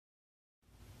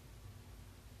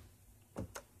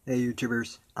Hey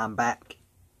YouTubers, I'm back.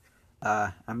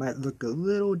 I might look a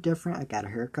little different. I got a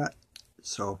haircut,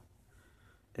 so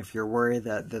if you're worried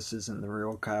that this isn't the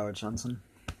real Kyle Jensen,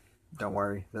 don't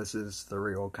worry. This is the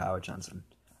real Kyle Jensen.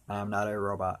 I am not a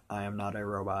robot. I am not a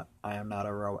robot. I am not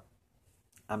a robot.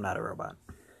 I'm not a robot.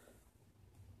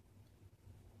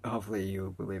 Hopefully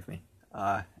you believe me.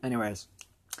 Anyways,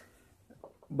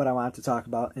 what I want to talk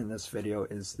about in this video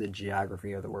is the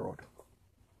geography of the world.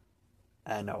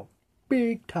 I know,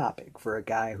 big topic for a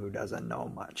guy who doesn't know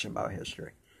much about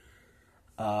history.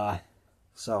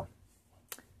 So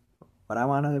what I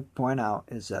want to point out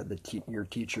is that your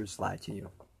teachers lie to you.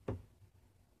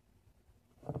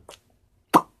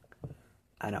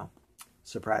 I know,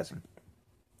 surprising.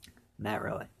 Not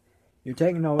really. You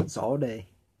take notes all day,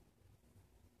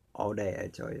 I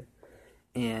tell you,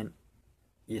 and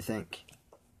you think,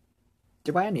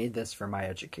 do I need this for my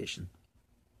education?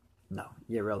 No,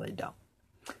 you really don't,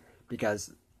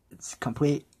 because it's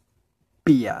complete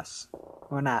BS.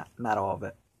 Well, not all of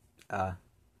it.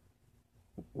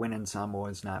 Wind Ensemble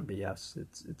is not BS.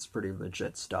 It's pretty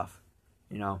legit stuff.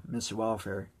 You know, Mr.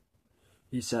 Welfare,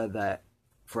 he said that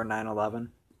for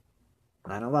 9/11,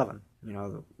 you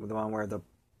know, the one where the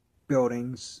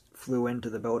buildings flew into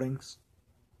the buildings.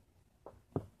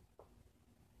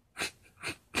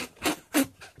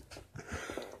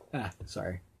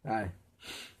 Sorry. I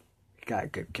got a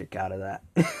good kick out of that.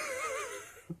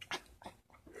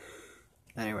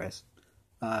 Anyways,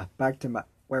 back to my,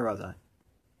 where was I?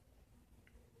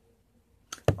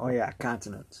 Oh yeah,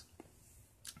 continents.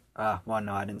 Well,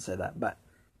 no, I didn't say that, but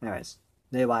anyways,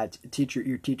 they lied.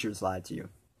 Your teachers lied to you.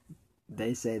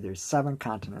 They say there's 7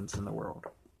 continents in the world,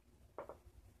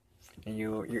 and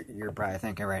you're probably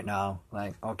thinking right now,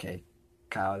 like, okay,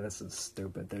 Kyle, this is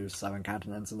stupid. There's 7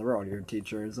 continents in the world. Your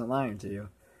teacher isn't lying to you.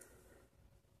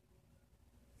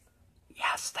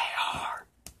 Yes, they are.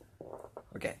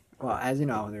 Okay, well, as you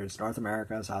know, there's North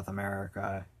America, South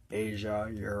America, Asia,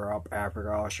 Europe, Africa,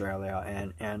 Australia,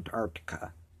 and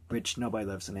Antarctica. Which nobody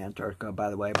lives in Antarctica, by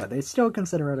the way, but they still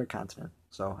consider it a continent.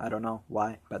 So I don't know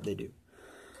why, but they do.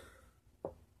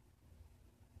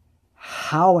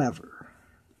 However,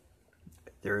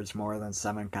 there's more than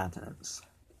 7 continents.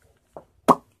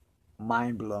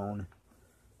 Mind blown.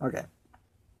 Okay.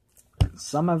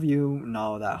 Some of you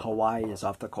know that Hawaii is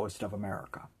off the coast of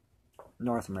America.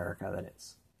 North America, that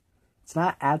is. It's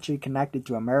not actually connected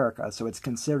to America, so it's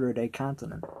considered a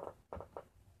continent.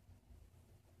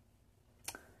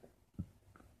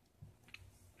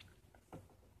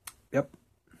 Yep.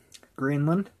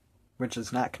 Greenland, which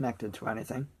is not connected to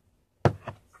anything.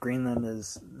 Greenland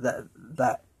is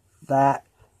that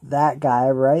guy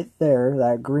right there,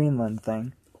 that Greenland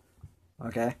thing.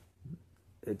 Okay?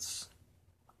 It's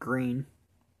green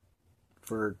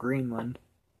for Greenland.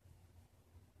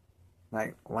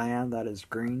 Like land that is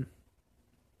green.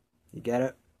 You get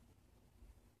it?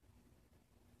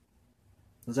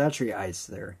 There's actually ice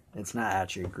there. It's not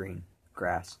actually green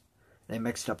grass. They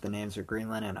mixed up the names of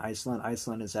Greenland and Iceland.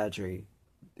 Iceland is actually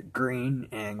green,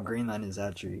 and Greenland is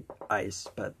actually ice,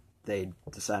 but they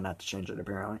decide not to change it,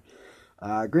 apparently.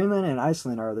 Greenland and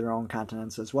Iceland are their own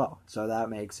continents as well. So that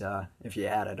makes, if you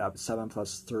add it up, 7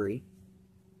 plus 3.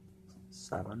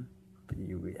 7.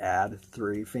 You add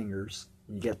 3 fingers,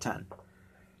 you get 10.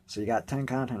 So you got 10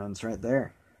 continents right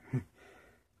there.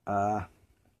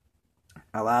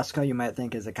 Alaska, you might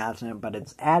think is a continent, but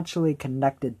it's actually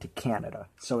connected to Canada,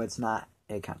 so it's not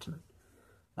a continent.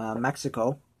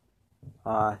 Mexico,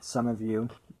 some of you,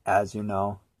 as you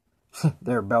know,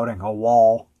 they're building a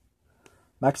wall.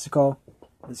 Mexico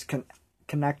is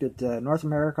connected to North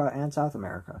America and South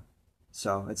America.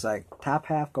 So it's like top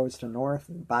half goes to north,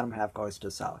 bottom half goes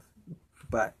to south.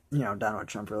 But, you know, Donald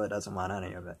Trump really doesn't want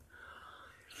any of it.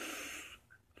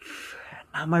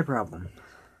 Not my problem.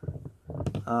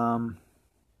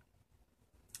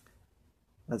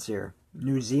 Let's see here.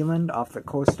 New Zealand off the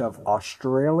coast of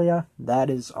Australia. That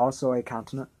is also a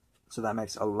continent. So that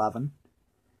makes 11.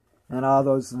 And all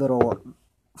those little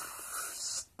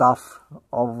stuff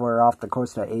over off the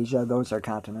coast of Asia, those are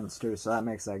continents too. So that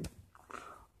makes like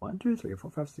 1, 2, 3,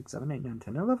 4, 5, 6, 7, 8, 9,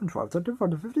 10, 11, 12, 13,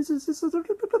 14, 15, 16,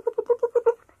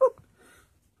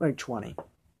 like 20.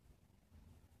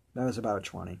 That was about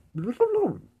 20. That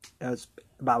was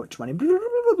about 20.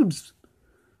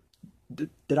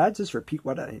 Did I just repeat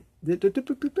what I...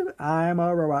 I'm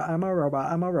a robot, I'm a robot,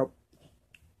 I'm a robot.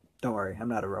 Don't worry, I'm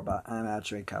not a robot. I'm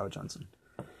actually Kyle Jensen.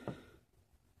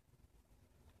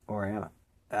 Or am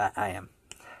I? I am.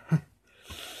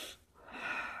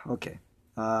 Okay.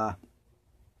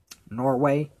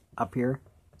 Norway, up here.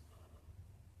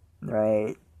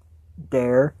 Right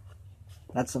there.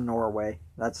 That's in Norway.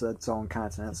 That's its own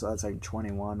continent, so that's like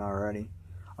 21 already.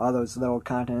 All those little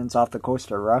continents off the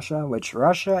coast of Russia, which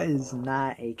Russia is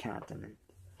not a continent.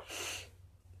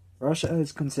 Russia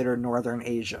is considered Northern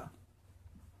Asia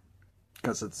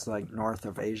because it's like north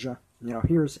of Asia. You know,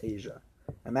 here's Asia.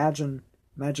 Imagine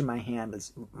my hand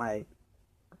is my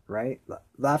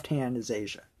left hand is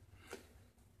Asia.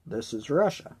 This is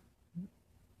Russia.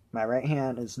 My right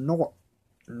hand is north.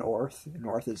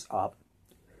 North is up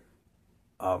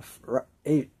of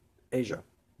Asia.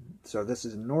 So this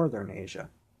is Northern Asia.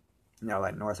 You know,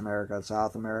 like North America,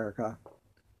 South America.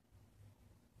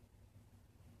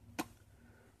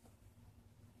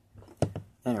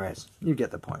 Anyways, you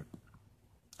get the point.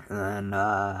 And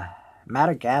then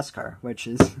Madagascar, which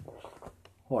is,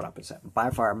 hold up a second, by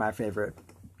far my favorite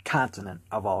continent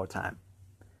of all time.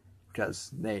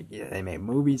 Because they made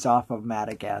movies off of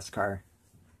Madagascar.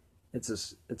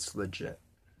 It's legit.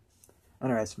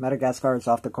 Anyways, Madagascar is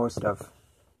off the coast of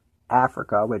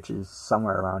Africa, which is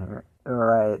somewhere around here.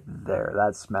 Right there,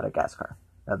 that's Madagascar.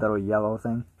 That little yellow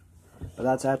thing. But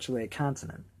that's actually a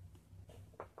continent.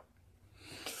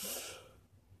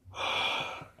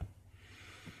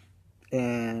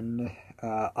 And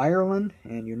Ireland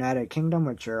and United Kingdom,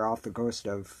 which are off the coast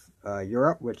of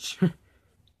Europe, which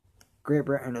Great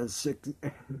Britain is,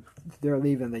 they're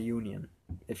leaving the Union,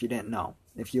 if you didn't know.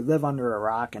 If you live under a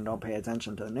rock and don't pay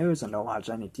attention to the news and don't watch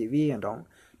any TV and don't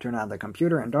turn on the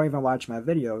computer and don't even watch my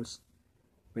videos,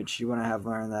 which you wouldn't have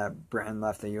learned that Britain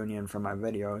left the Union from my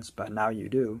videos, but now you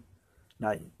do.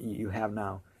 Now you have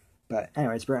now. But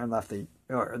anyways, Britain left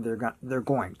or they're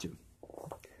going to.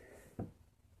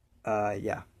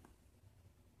 Yeah.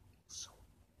 So,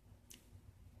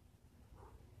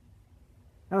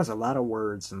 that was a lot of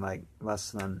words in like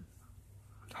less than.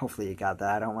 Hopefully you got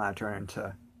that. I don't want to turn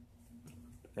into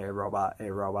a robot.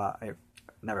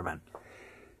 Never mind.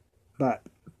 But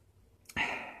the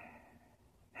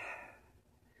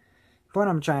point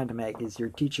I'm trying to make is your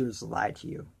teachers lie to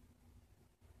you.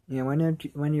 You know,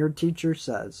 when your teacher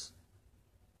says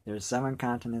there's 7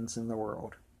 continents in the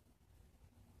world,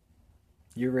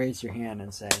 you raise your hand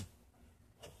and say,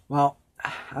 well,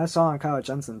 I saw on College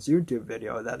Jensen's YouTube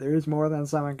video that there is more than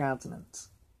 7 continents.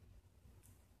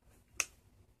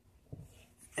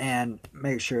 And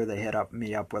make sure they hit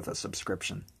me up with a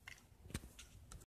subscription.